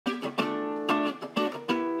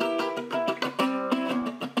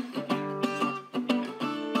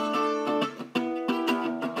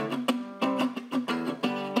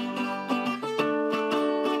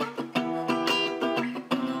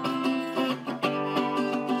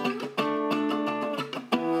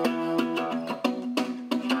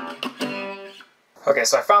Okay,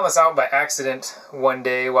 so I found this out by accident one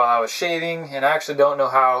day while I was shaving, and I actually don't know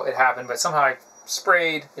how it happened, but somehow I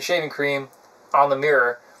sprayed the shaving cream on the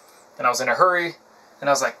mirror, and I was in a hurry, and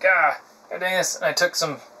I was like, dang this, and I took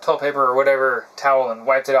some toilet paper or whatever, towel, and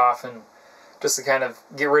wiped it off, and just to kind of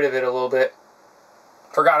get rid of it a little bit.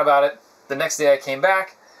 Forgot about it. The next day I came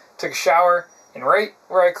back, took a shower, and right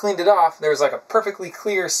where I cleaned it off, there was like a perfectly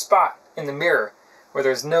clear spot in the mirror where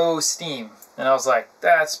there's no steam, and I was like,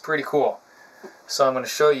 that's pretty cool. So I'm going to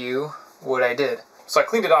show you what I did. So I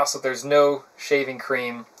cleaned it off so there's no shaving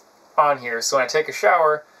cream on here. So when I take a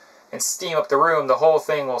shower and steam up the room, the whole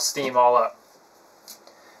thing will steam all up.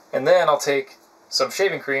 And then I'll take some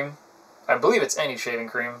shaving cream. I believe it's any shaving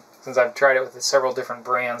cream, since I've tried it with several different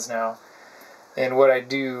brands now. And what I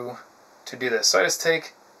do to do this. So I'll just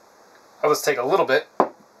take a little bit.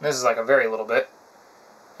 This is like a very little bit.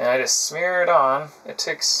 And I just smear it on.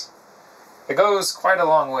 It goes quite a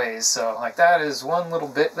long ways, so like that is one little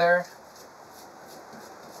bit there.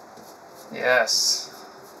 Yes.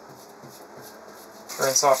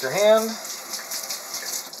 Rinse off your hand.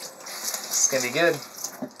 It's gonna be good.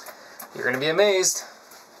 You're gonna be amazed.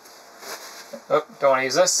 Oh, don't want to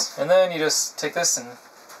use this. And then you just take this, and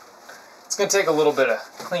it's gonna take a little bit of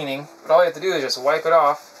cleaning, but all you have to do is just wipe it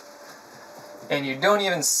off. And you don't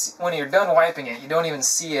even see, when you're done wiping it, you don't even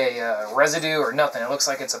see a residue or nothing. It looks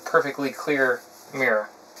like it's a perfectly clear mirror.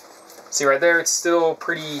 See right there, it's still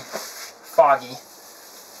pretty foggy.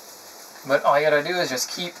 But all you gotta do is just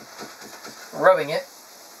keep rubbing it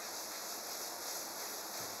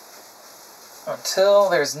until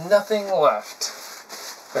there's nothing left.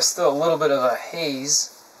 There's still a little bit of a haze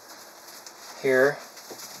here.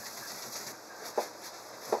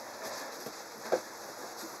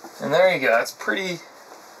 And there you go, that's pretty,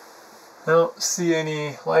 I don't see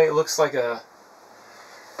any light, it looks like a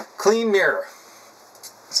clean mirror.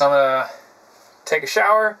 So I'm going to take a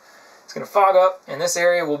shower, it's going to fog up, and this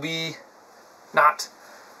area will be not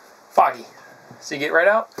foggy. So you get right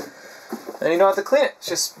out, and you don't have to clean it, it's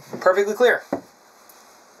just perfectly clear.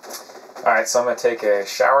 Alright, so I'm going to take a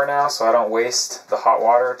shower now so I don't waste the hot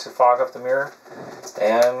water to fog up the mirror.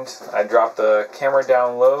 And I drop the camera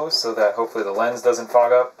down low so that hopefully the lens doesn't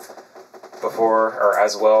fog up before or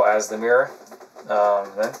as well as the mirror.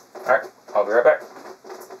 Alright, I'll be right back.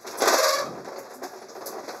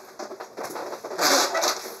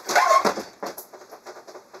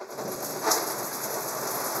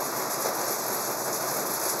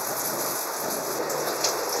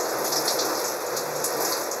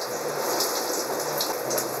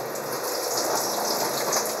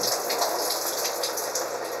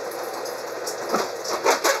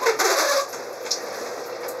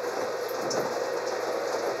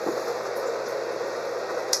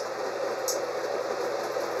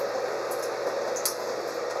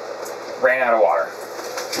 Ran out of water.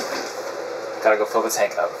 Gotta go fill the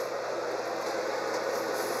tank up.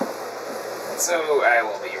 And so I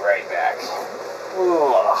will be right back.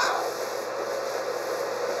 Ugh.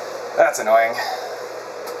 That's annoying.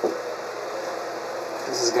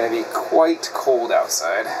 This is gonna be quite cold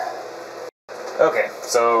outside. Okay,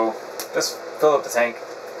 so just fill up the tank.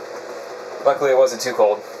 Luckily it wasn't too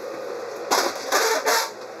cold.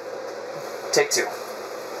 Take two.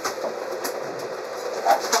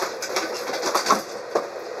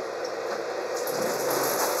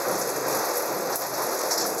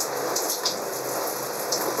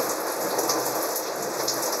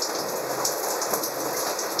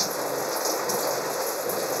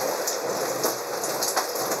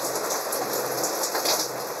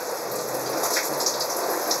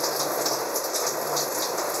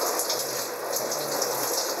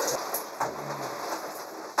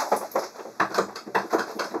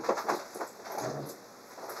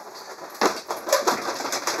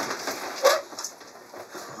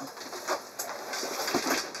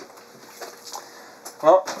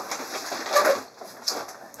 Well,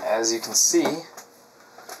 as you can see,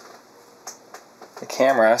 the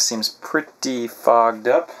camera seems pretty fogged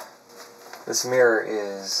up. This mirror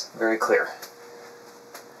is very clear.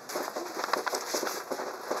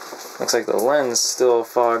 Looks like the lens is still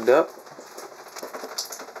fogged up.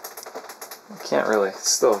 Can't really, it's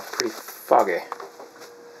still pretty foggy.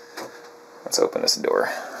 Let's open this door.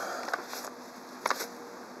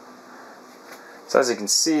 So as you can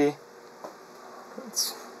see,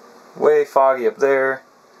 it's way foggy up there.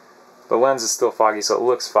 The lens is still foggy, so it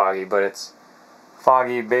looks foggy, but it's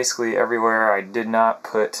foggy basically everywhere I did not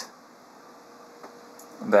put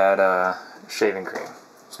that shaving cream.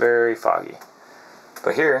 It's very foggy.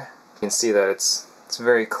 But here, you can see that it's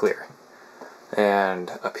very clear.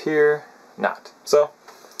 And up here, not. So,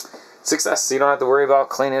 success. So you don't have to worry about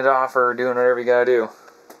cleaning it off or doing whatever you gotta do.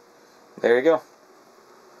 There you go.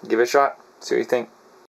 Give it a shot. See what you think.